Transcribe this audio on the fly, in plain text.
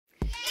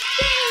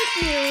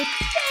you.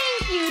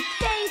 Thank you,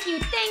 thank you,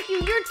 thank you.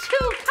 You're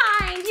too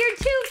kind. You're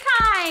too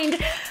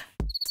kind.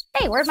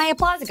 Hey, where'd my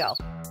applause go?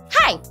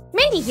 Hi,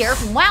 Mindy here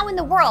from Wow in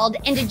the World,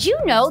 and did you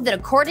know that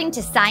according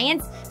to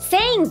science,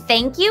 saying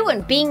thank you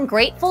and being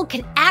grateful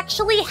can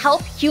actually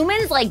help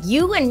humans like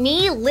you and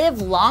me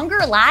live longer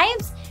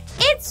lives?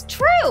 It's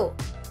true!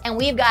 And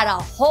we've got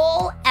a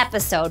whole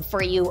episode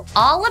for you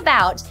all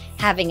about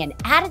having an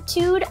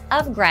attitude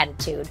of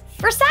gratitude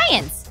for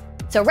science.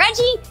 So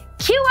Reggie,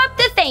 cue up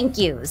the thank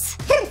yous.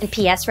 And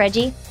P.S.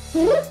 Reggie,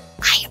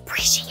 I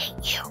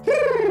appreciate you.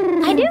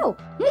 I do.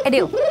 I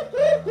do.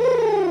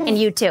 And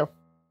you too.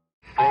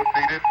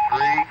 Proceeded,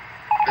 3,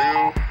 2,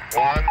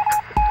 1,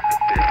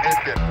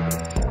 ignition.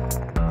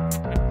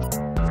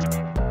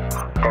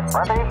 Get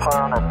ready for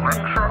an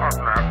adventure of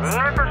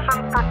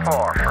magnificent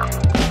proportions.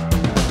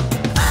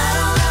 I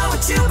don't know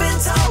what you've been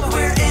told, but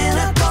we're in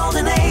a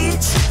golden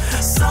age.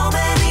 So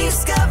many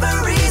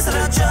discoveries that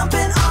are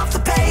jumping off the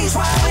page.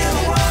 Wow in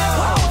the world.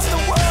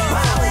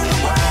 Wow in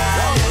the world. Wow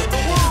in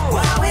the world.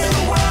 Wow in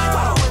the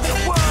world.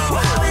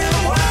 Wow in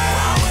the world.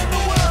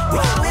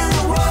 Wow in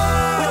the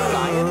world. With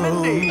Lion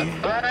Mindy.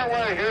 Right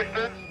away,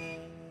 Houston.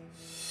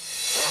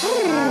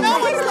 No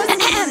one's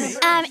listening.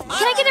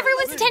 Can I get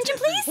everyone's attention,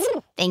 please?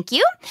 Thank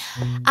you.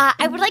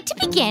 I would like to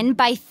begin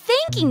by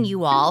thanking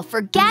you all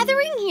for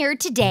gathering here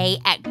today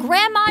at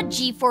Grandma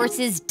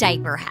G-Force's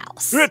diaper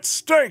house. It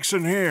stinks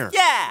in here.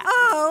 Yeah.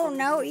 Oh,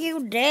 no,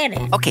 you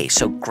didn't. Okay,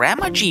 so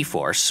Grandma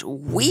G-Force,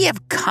 we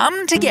have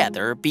come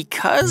together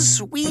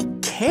because we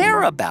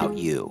care about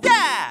you.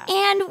 Yeah.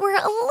 And we're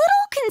a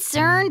little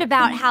concerned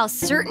about how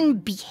certain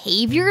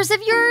behaviors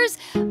of yours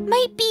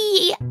might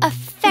be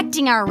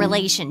affecting our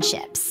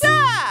relationships.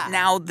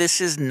 Now,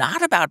 this is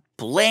not about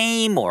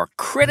blame or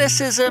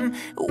criticism.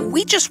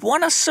 We just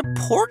want to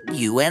support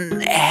you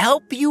and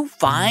help you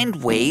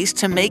find ways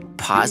to make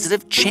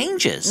positive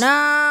changes.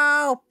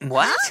 No.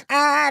 What?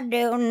 I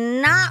do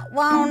not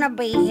want to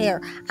be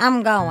here.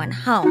 I'm going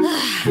home.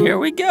 Here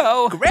we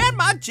go.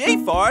 Grandma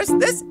G-Force,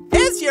 this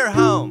is your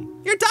home.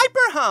 Your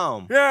diaper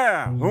home.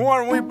 Yeah, the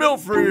one we built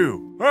for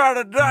you, out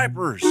of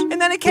diapers. And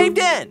then it caved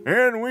in.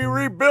 And we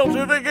rebuilt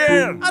it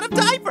again. Out of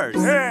diapers.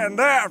 And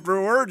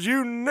afterwards,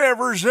 you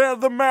never said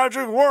the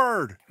magic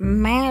word.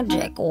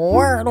 Magic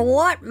word?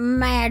 What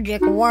magic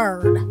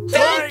word?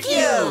 Thank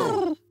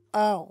you.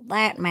 Oh,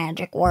 that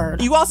magic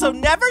word. You also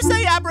never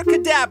say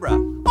abracadabra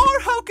or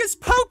hocus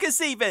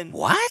pocus even.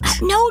 What?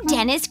 No,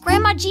 Dennis,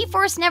 Grandma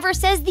G-Force never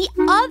says the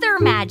other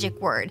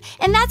magic word.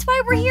 And that's why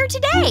we're here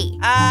today.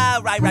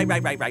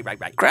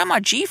 Right. Grandma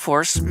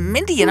G-Force,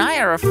 Mindy and I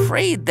are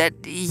afraid that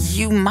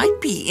you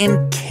might be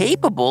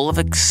incapable of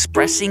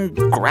expressing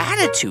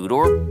gratitude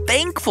or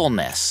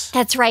thankfulness.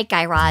 That's right,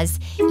 Guy Raz.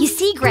 You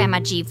see, Grandma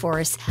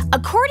G-Force,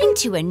 according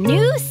to a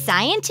new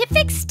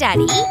scientific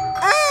study...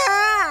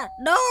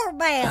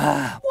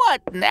 Doorbell.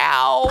 What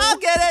now? I'll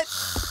get it.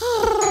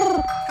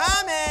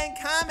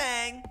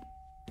 Coming.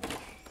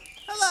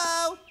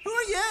 Hello, who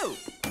are you?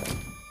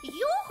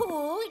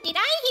 Yoo-hoo, did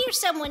I hear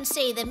someone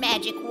say the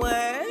magic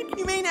word?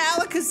 You mean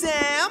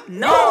Alakazam?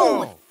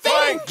 No,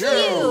 thank you.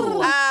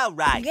 All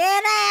right.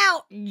 Get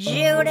out,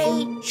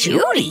 Judy.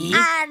 Judy?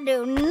 I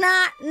do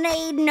not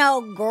need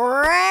no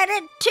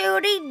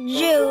gratitude-y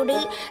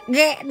Judy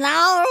getting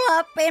all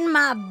up in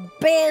my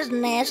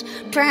business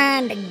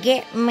trying to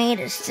get me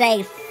to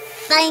say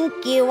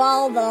thank you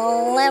all the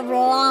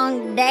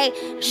livelong day.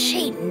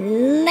 She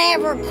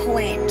never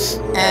quits.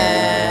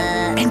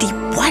 Mindy,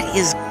 what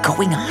is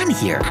going on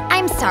here?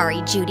 I'm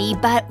sorry, Judy,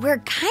 but we're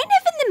kind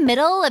of in the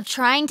middle of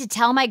trying to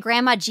tell my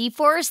Grandma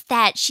G-Force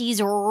that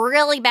she's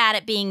really bad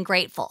at being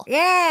grateful.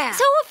 Yeah.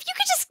 So if you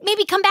could just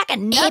maybe come back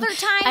another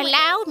time.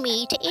 Allow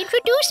me to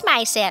introduce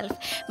myself.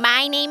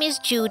 My name is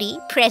Judy,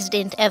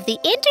 president of the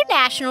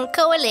International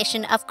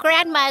Coalition of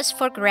Grandmas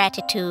for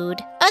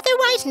Gratitude,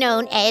 otherwise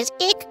known as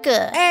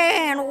ICGA.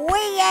 And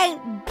we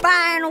ain't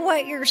buying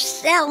what you're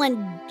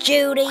selling,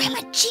 Judy.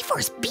 Grandma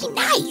G-Force, be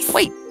nice.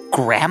 Wait,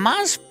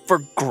 grandmas for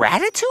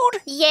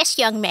gratitude? Yes,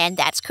 young man,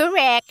 that's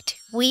correct.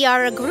 We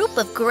are a group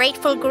of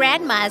grateful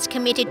grandmas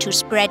committed to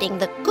spreading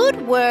the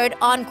good word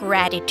on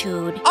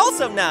gratitude.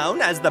 Also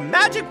known as the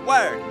magic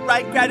word,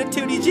 right,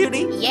 Gratitude-y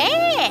Judy?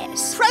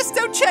 Yes.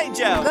 Presto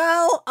changeo.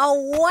 Go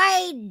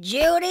away,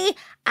 Judy.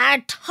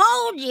 I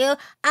told you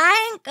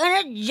I ain't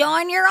gonna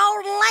join your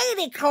old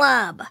lady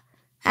club.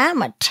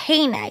 I'm a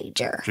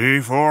teenager.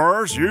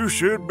 G-Force, you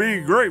should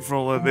be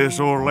grateful that this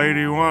old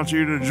lady wants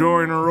you to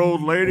join her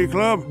old lady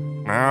club.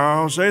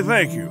 Now say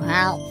thank you.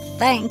 Well,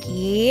 thank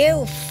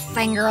you,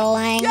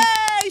 Fingerling.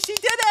 Yay, she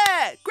did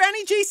it!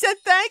 Granny G said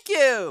thank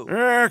you.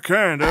 Yeah,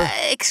 kinda.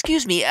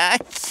 Excuse me,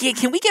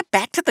 can we get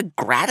back to the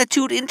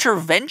gratitude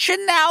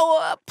intervention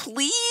now,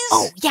 please?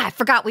 Oh, yeah, I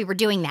forgot we were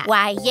doing that.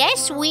 Why,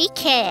 yes, we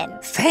can.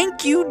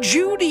 Thank you,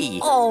 Judy.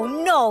 Oh,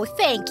 no,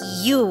 thank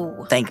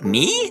you. Thank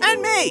me?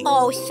 And me.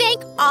 Oh,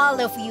 thank all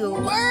of you.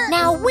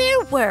 Now,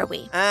 where were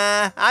we?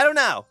 I don't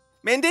know.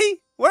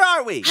 Mindy, where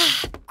are we?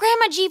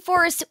 Grandma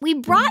G-Force, we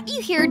brought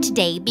you here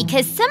today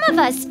because some of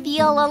us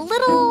feel a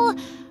little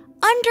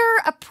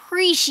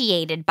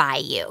underappreciated by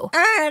you.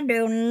 I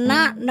do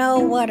not know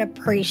what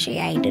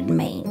appreciated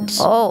means.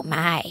 Oh,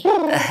 my.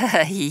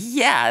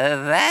 Yeah,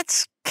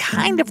 that's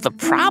kind of the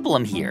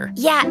problem here.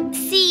 Yeah,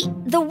 see,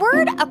 the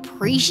word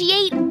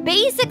appreciate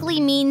basically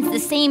means the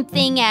same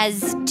thing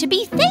as to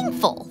be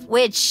thankful,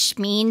 which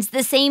means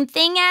the same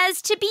thing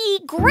as to be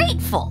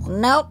grateful.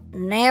 Nope,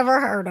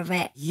 never heard of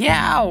it.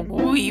 Yeah,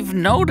 we've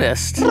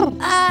noticed.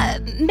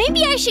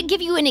 Maybe I should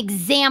give you an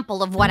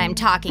example of what I'm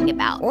talking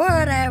about.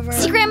 Whatever.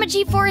 See, Grandma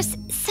G-Force,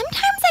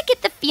 sometimes I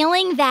get the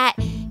feeling that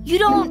you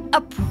don't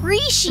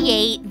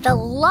appreciate the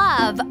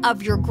love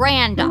of your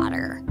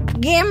granddaughter.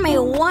 Give me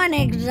one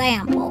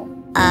example.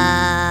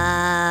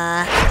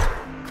 Grandma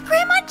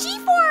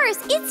G-Force,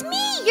 it's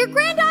me, your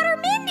granddaughter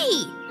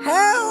Mindy.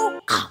 Who?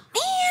 Oh,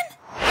 man.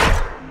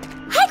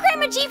 Hi,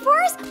 Grandma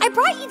G-Force. I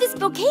brought you this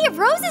bouquet of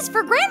roses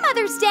for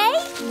Grandmother's Day.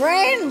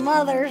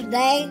 Grandmother's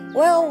Day?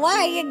 Well,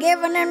 why are you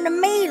giving them to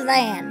me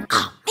then?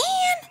 Oh,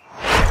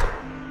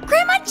 man.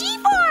 Grandma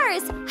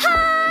G-Force,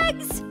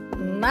 hugs.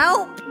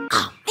 Nope.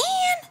 Oh,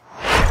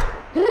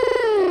 man.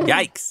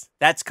 Yikes.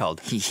 That's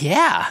cold.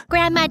 Yeah.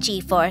 Grandma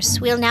G-Force,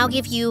 we'll now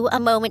give you a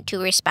moment to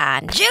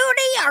respond.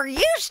 Judy, are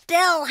you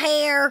still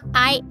here?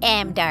 I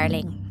am,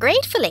 darling.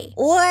 Gratefully.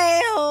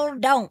 Well,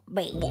 don't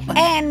be.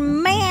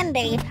 And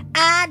Mindy,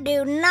 I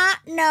do not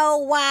know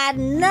why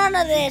none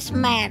of this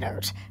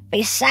matters.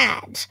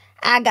 Besides,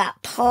 I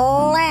got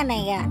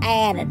plenty of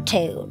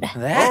attitude.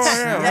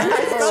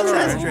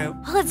 That's true.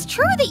 Well, it's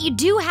true that you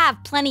do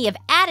have plenty of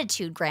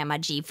attitude, Grandma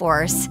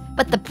G-Force.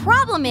 But the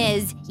problem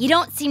is, you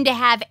don't seem to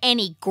have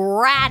any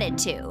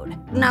gratitude.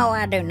 No,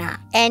 I do not.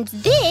 And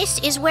this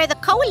is where the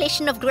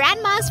Coalition of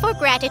Grandmas for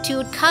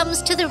Gratitude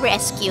comes to the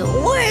rescue.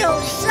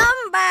 Will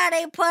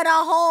somebody put a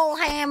whole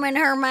ham in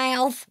her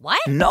mouth? What?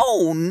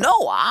 No,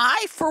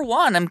 I, for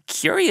one, am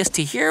curious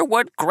to hear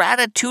what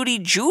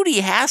Gratitude Judy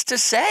has to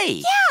say.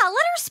 Yeah, let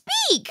her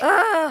speak.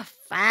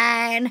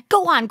 Fine.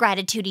 Go on,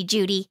 Gratitude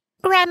Judy.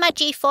 Grandma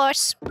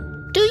G-Force,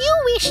 do you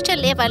wish to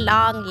live a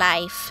long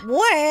life?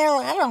 Well,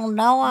 I don't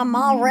know. I'm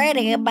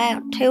already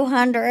about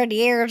 200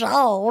 years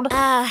old.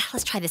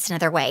 Let's try this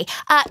another way.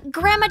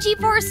 Grandma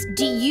G-Force,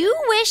 do you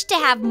wish to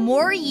have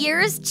more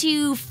years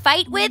to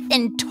fight with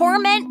and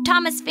torment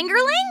Thomas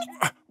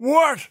Fingerling?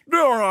 What?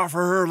 Don't offer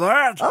her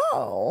that.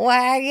 Oh,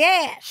 why,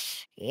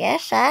 yes.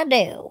 Yes, I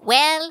do.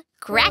 Well,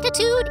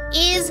 gratitude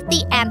is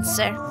the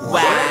answer.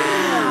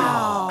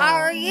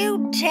 Are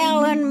you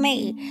telling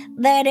me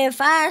that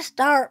if I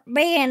start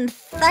being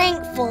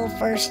thankful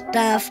for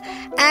stuff,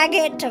 I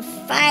get to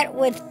fight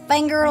with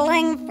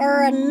Fingerling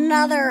for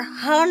another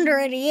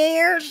 100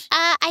 years?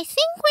 I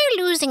think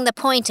we're losing the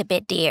point a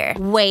bit, dear.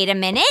 Wait a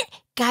minute.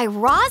 Guy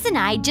Raz and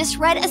I just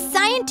read a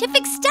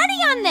scientific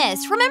study on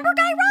this. Remember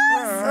Guy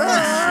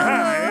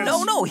Raz?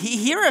 No,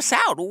 hear us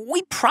out.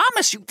 We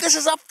promise you, this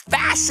is a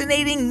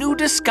fascinating new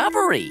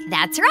discovery.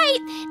 That's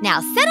right.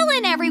 Now settle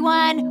in,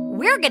 everyone.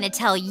 We're going to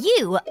tell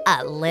you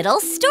a little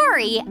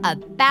story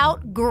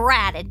about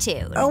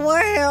gratitude.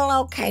 Well,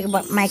 okay,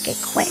 but make it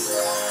quick.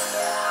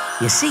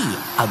 You see,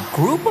 a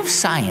group of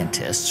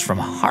scientists from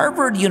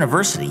Harvard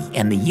University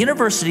and the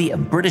University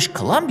of British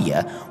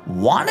Columbia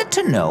wanted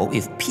to know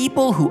if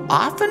people who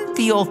often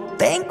feel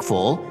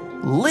thankful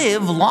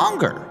live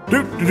longer.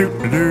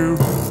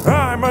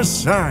 I'm a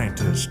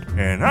scientist,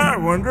 and I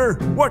wonder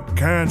what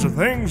kinds of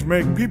things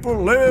make people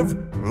live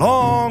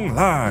long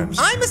lives.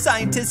 I'm a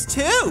scientist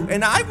too,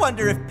 and I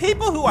wonder if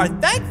people who are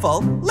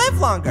thankful live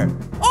longer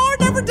or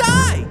never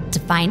die. To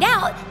find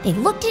out, they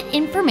looked at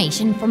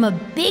information from a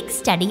big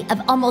study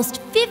of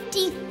almost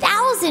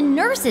 50,000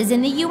 nurses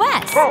in the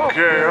U.S.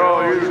 Okay,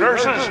 all you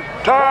nurses,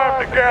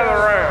 time to gather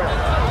around.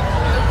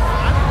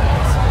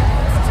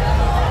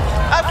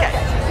 Okay,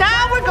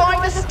 now we're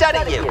going to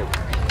study you.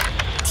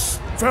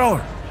 Fella,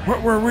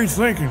 what were we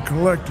thinking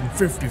collecting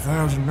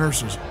 50,000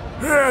 nurses?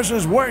 This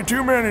is way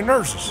too many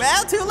nurses.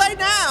 Well, too late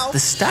now. The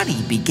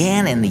study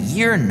began in the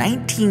year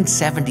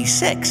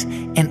 1976,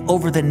 and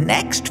over the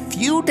next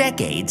few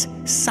decades,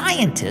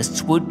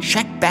 scientists would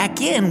check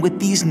back in with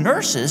these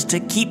nurses to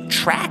keep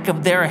track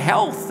of their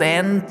health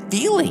and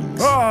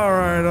feelings. All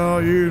right,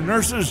 all you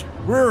nurses,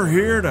 we're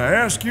here to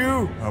ask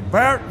you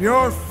about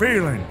your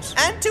feelings.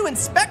 And to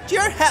inspect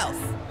your health,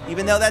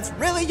 even though that's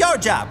really your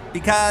job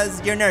because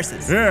you're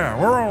nurses. Yeah,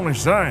 we're only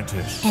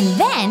scientists. And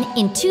then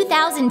in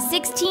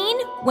 2016,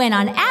 when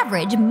on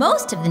average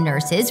most of the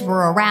nurses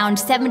were around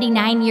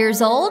 79 years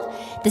old,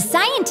 the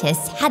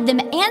scientists had them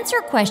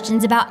answer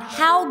questions about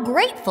how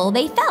grateful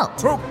they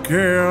felt.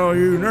 Okay, all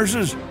you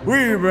nurses,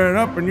 we've been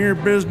up in your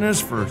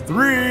business for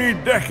 3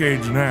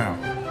 decades now.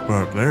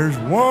 But there's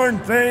one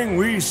thing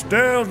we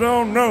still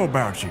don't know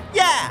about you.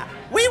 Yeah,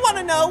 we want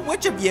to know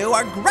which of you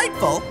are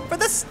grateful for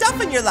the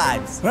stuff in your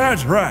lives.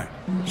 That's right.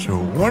 So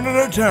one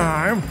at a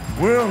time,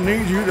 we'll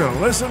need you to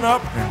listen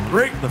up and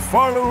rate the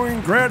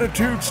following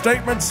gratitude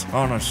statements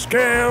on a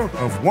scale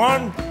of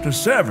 1 to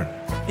 7.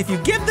 If you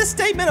give the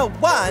statement a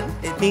 1,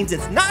 it means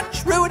it's not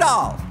true at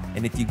all.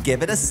 And if you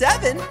give it a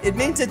 7, it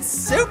means it's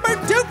super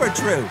duper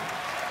true.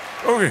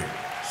 Okay,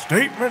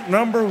 statement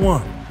number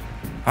 1.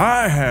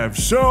 I have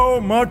so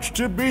much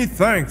to be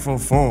thankful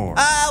for.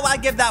 Oh, I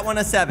give that one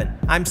a 7.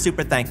 I'm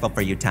super thankful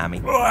for you,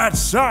 Tommy. Well, that's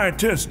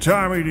scientist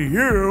Tommy to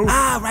you.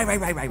 Ah,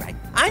 right.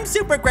 I'm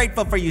super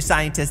grateful for you,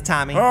 scientist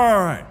Tommy. All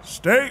right,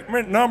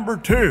 statement number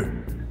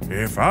 2.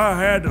 If I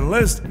had to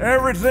list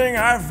everything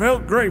I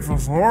felt grateful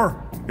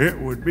for, it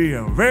would be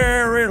a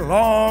very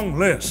long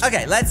list.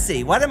 Okay, let's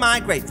see. What am I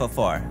grateful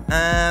for?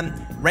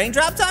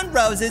 Raindrops on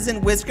roses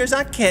and whiskers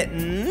on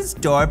kittens,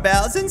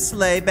 doorbells and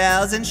sleigh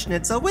bells and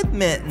schnitzel with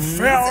mittens.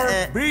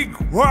 Feller, be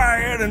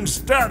quiet and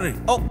study.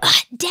 Oh,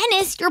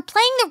 Dennis, you're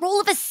playing the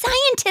role of a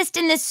scientist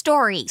in this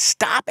story.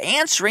 Stop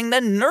answering the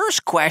nurse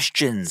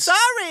questions.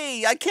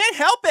 sorry, I can't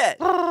help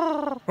it.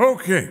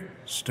 Okay,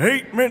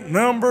 statement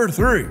number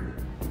 3.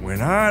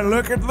 When I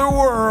look at the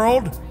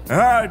world,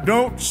 I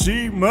don't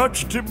see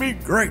much to be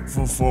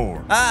grateful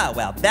for. Ah,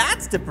 well,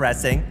 that's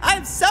depressing. I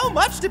have so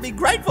much to be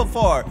grateful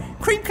for.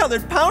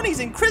 Cream-colored ponies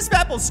and crisp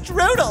apple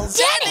strudels.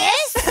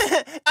 Dennis!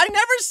 I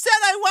never said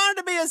I wanted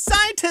to be a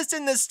scientist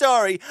in this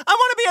story. I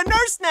want to be a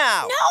nurse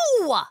now.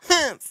 No!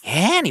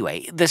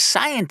 Anyway, the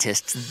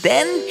scientists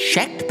then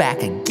checked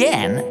back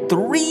again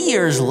 3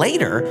 years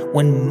later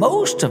when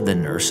most of the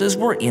nurses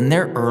were in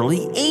their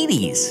early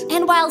 80s.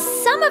 And while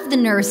some of the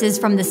nurses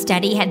from the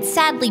study had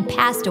sadly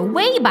passed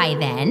away by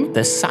then,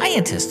 The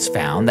scientists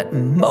found that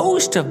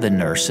most of the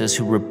nurses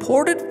who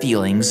reported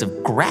feelings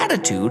of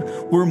gratitude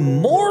were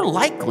more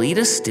likely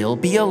to still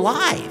be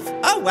alive.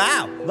 Oh,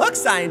 wow. Look,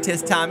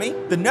 scientist Tommy,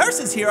 the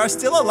nurses here are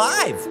still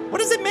alive.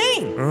 What does it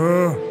mean?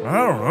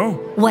 I don't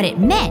know. what it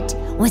meant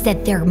was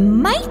that there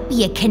might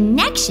be a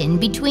connection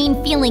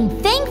between feeling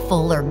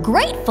thankful or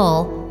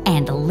grateful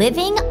and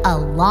living a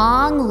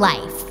long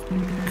life.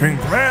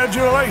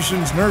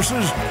 Congratulations,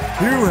 nurses.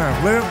 You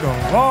have lived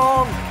a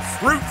long,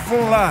 fruitful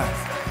life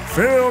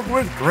filled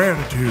with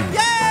gratitude.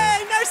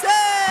 Yay,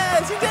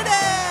 nurses! You did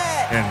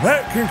it! And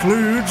that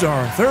concludes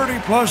our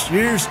 30-plus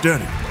year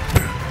study.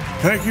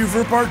 Thank you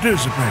for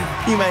participating.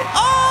 You may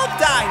all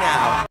die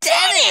now.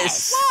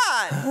 Dennis!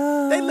 What?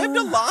 They lived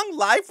a long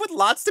life with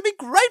lots to be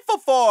grateful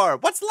for.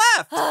 What's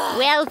left?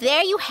 Well,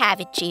 there you have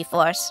it,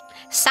 G-Force.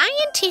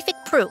 Scientific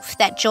proof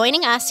that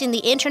joining us in the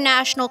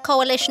International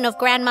Coalition of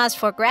Grandmas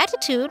for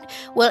Gratitude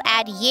will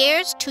add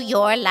years to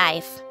your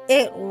life.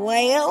 It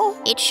will?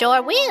 It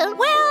sure will.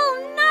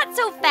 Well, not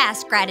so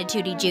fast,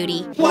 Gratitude-y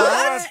Judy.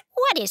 What?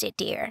 What is it,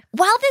 dear?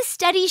 While this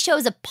study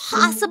shows a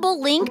possible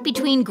link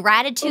between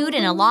gratitude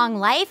and a long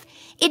life,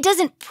 it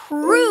doesn't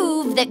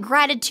prove that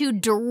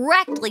gratitude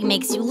directly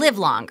makes you live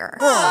longer.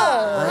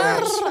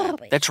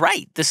 That's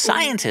right. The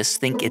scientists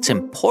think it's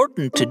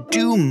important to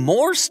do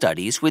more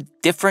studies with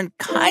different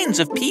kinds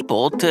of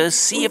people to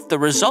see if the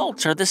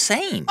results are the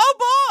same. Oh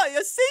boy,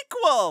 a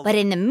sequel! But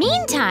in the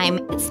meantime,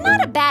 it's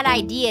not a bad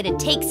idea to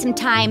take some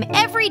time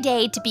every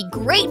day to be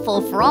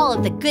grateful for all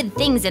of the good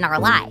things in our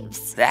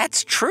lives.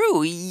 That's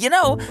true. You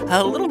know,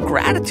 a little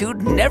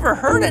gratitude never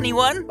hurt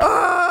anyone.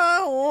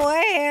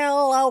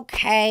 Well,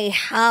 okay,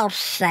 I'll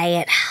say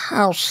it.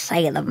 I'll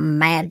say the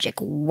magic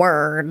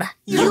word.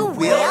 You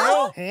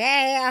will?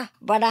 Yeah,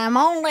 but I'm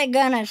only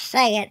gonna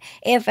say it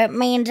if it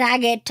means I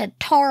get to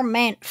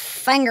torment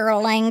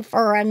Fingerling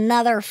for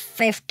another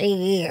 50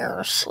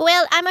 years.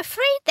 Well, I'm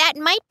afraid that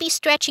might be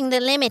stretching the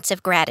limits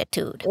of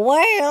gratitude.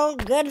 Well,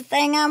 good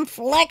thing I'm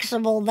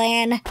flexible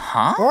then.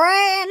 Huh?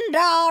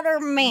 Granddaughter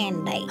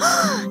Mindy,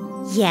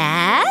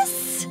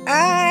 Yes?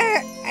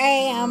 I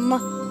am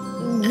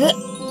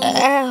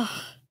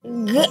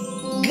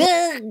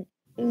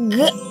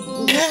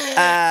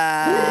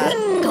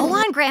Go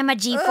on, Grandma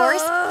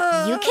G-Force.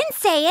 You can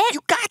say it. You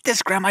got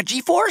this, Grandma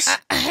G-Force.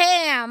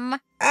 I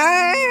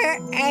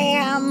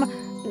am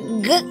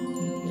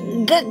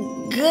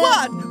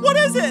What? What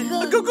is it?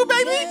 A goo-goo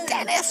baby?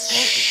 Dennis,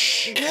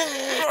 shh.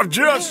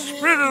 Just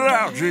spit it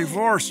out,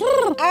 G-Force.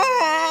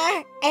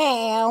 I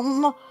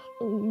am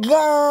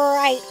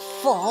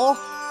grateful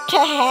to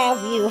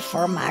have you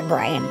for my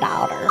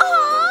granddaughter.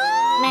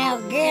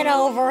 Now get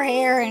over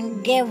here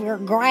and give your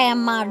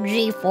Grandma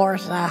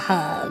G-Force a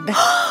hug.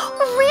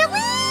 Really?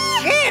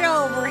 Get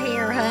over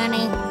here,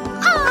 honey.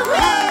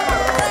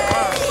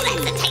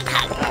 That's a tight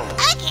hug.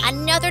 Okay.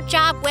 Another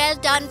job well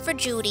done for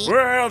Judy.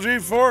 Well,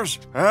 G-Force,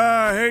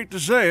 I hate to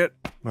say it,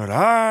 but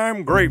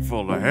I'm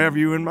grateful to have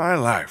you in my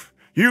life.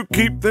 You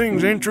keep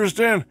things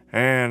interesting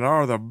and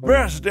are the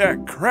best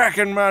at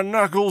cracking my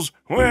knuckles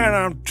when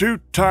I'm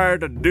too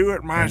tired to do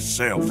it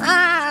myself.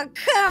 Ah,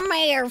 come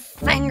here,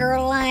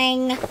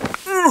 Fingerling.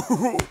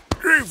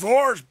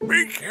 G-Force,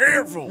 be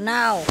careful.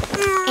 No.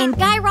 And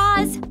Guy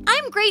Raz,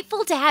 I'm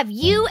grateful to have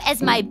you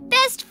as my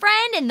best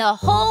friend in the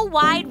whole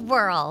wide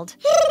world.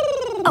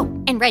 Oh,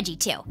 and Reggie,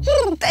 too.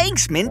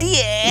 Thanks, Mindy,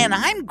 and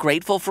I'm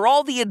grateful for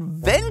all the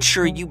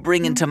adventure you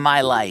bring into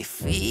my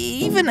life,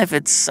 even if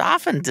it's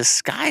often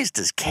disguised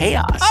as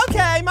chaos.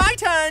 Okay, my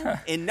turn.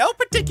 In no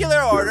particular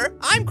order,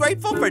 I'm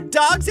grateful for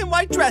dogs in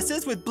white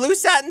dresses with blue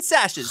satin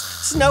sashes,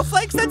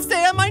 snowflakes that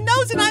stay on my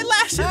nose and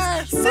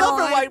eyelashes,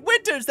 silver white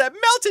winters that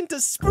melt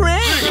into spring. Wow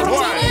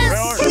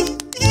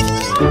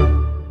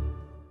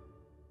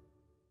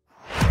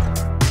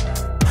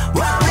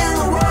in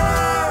the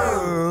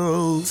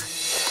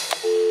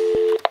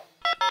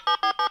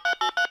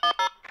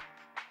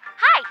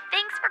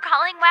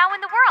calling Wow in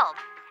the World.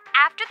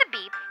 After the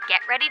beep, get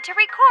ready to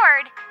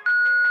record.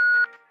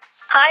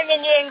 Hi,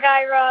 Mindy and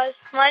Guy Raz.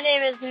 My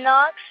name is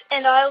Knox,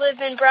 and I live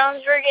in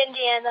Brownsburg,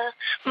 Indiana.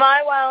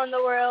 My wow in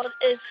the world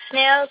is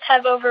snails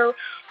have over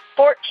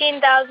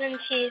 14,000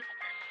 teeth.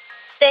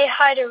 Say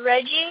hi to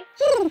Reggie,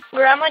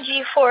 Grandma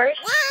G-Force,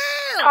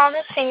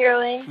 Thomas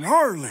Fingerling,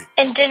 Gnarly.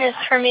 and Dennis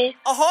for me.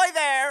 Ahoy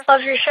there!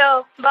 Love your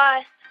show.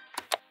 Bye.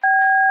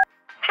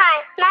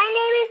 Hi, my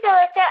name is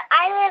Alyssa.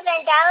 I live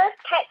in Dallas,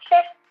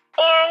 Texas,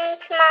 and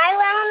my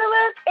wow in the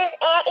world is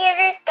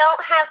anteaters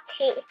don't have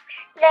teeth.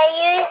 They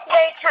use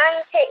their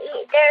tongue to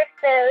eat their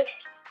food.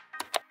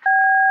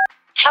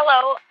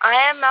 Hello, I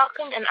am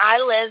Malcolm, and I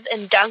live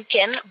in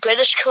Duncan,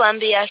 British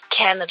Columbia,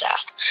 Canada.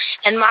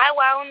 And my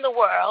wow in the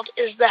world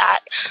is that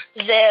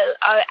there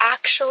are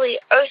actually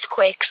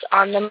earthquakes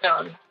on the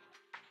moon.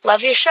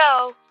 Love your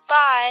show.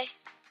 Bye.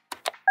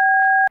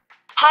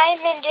 Hi,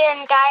 Mindy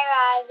and Guy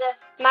Raz.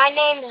 My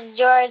name is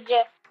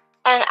Georgia,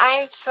 and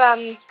I'm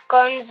from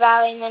Golden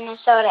Valley,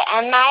 Minnesota.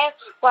 And my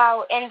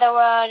wow in the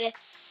world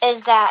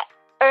is that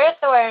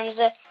earthworms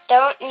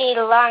don't need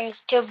lungs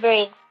to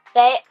breathe.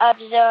 They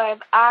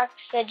absorb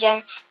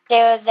oxygen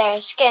through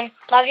their skin.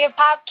 Love your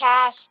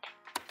podcast.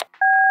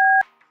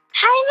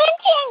 Hi,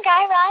 Mindy and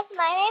Guy Raz.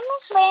 My name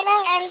is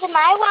Lena, and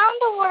my wow in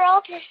the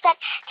world is that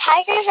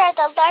tigers are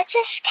the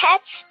largest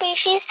cat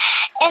species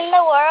in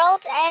the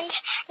world, and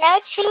no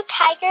two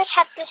tigers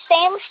have the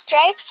same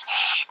stripes,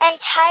 and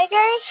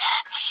tigers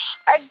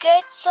are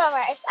good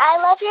swimmers. I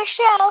love your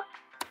show.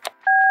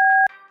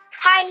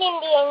 Hi,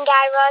 Mindy and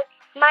Guy Raz.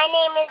 My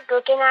name is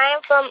Brooke, and I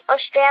am from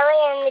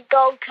Australia and the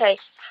Gold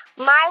Coast.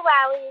 My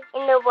wow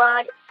in the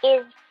world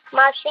is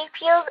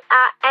marsupials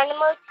are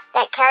animals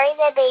that carry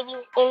their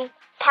babies in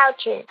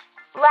pouches,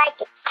 like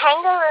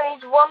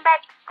kangaroos,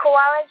 wombats,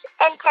 koalas,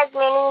 and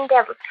Tasmanian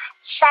devils.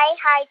 Say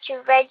hi to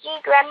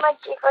Reggie, Grandma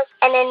Jesus,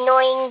 and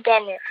annoying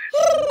Dennis.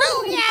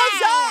 Oh, yeah!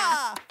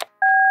 Huzzah!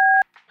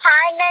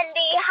 Hi,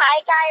 Mindy.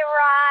 Hi, Guy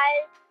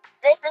Raz.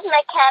 This is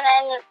McKenna,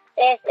 and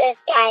this is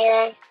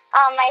Kylan,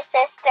 my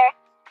sister.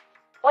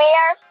 We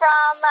are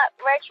from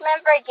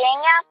Richmond,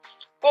 Virginia.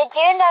 Did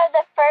you know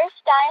the first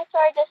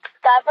dinosaur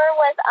discovered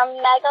was a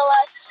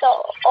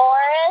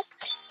Megalosaurus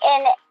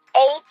in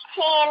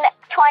 1824?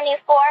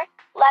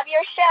 Love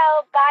your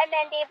show. Bye,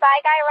 Mindy.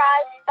 Bye, Guy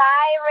Raz.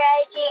 Bye,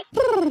 Reggie.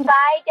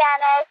 Bye,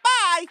 Dennis.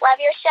 Bye!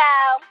 Love your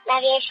show.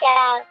 Love your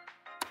show.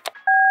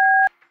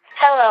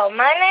 Hello,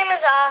 my name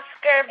is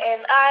Oscar,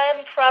 and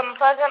I'm from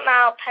Pleasant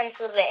Mile,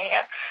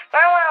 Pennsylvania.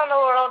 My wow in the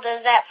world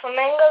is that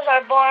flamingos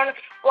are born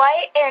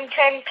white and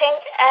turn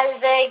pink as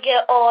they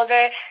get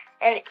older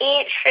and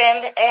eat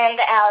shrimp and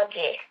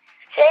algae.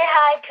 Say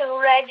hi to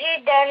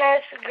Reggie,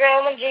 Dennis,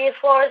 Grandma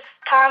G-Force,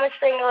 Thomas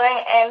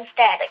Fingerling, and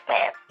Static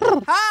Man.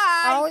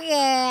 Hi! Oh,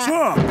 yeah.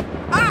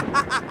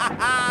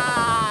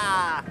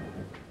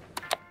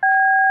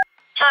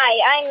 Hi,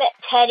 I'm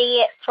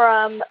Teddy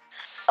from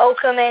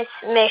Okemos,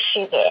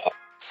 Michigan.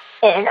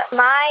 And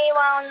my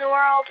wow in the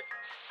world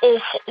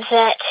is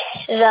that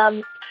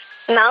the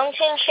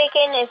mountain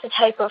chicken is a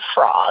type of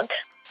frog.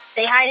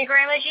 Say hi to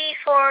Grandma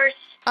G-Force.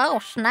 Oh,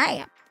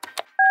 snap.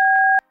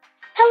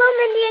 Hello,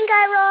 Mindy and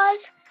Guy Raz.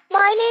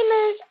 My name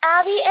is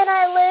Abby, and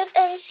I live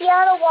in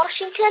Seattle,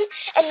 Washington.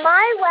 And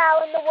my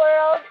wow in the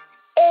world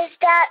is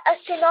that a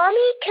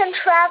tsunami can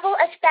travel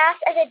as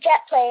fast as a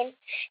jet plane.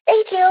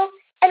 Thank you.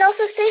 And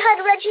also say hi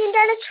to Reggie and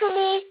Dennis for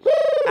me.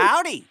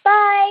 Howdy!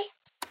 Bye.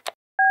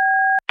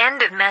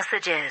 End of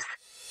messages.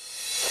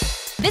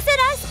 Visit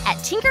us at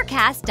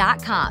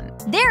tinkercast.com.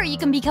 There you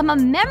can become a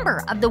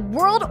member of the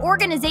World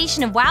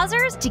Organization of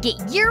Wowzers to get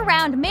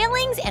year-round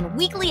mailings and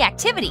weekly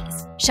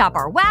activities. Shop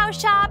our Wow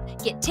Shop,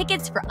 get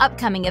tickets for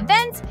upcoming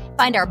events,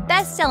 find our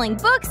best-selling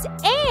books,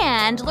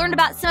 and learn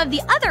about some of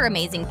the other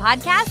amazing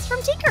podcasts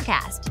from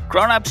Tinkercast.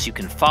 Grownups, you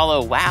can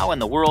follow Wow in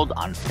the World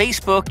on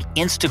Facebook,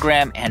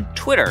 Instagram, and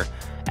Twitter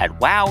at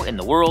Wow in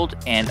the World,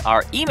 and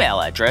our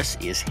email address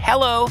is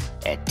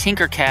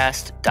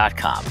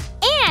hello@tinkercast.com.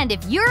 And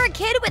if you're a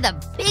kid with a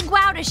big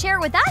wow to share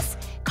with us,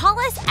 call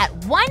us at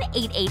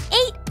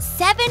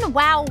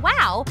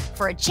 1-888-7-WOW-WOW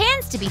for a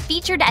chance to be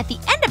featured at the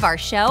end of our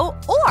show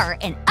or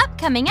an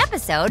upcoming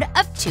episode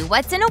of Two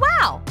What's in a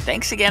Wow.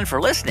 Thanks again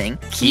for listening.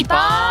 Keep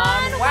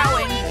on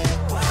wowing.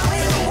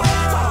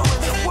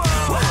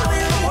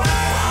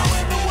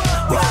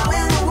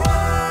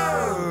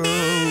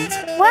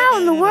 Wow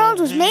in the World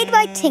was made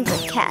by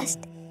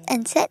Tinkercast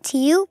and sent to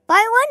you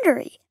by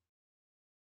Wondery.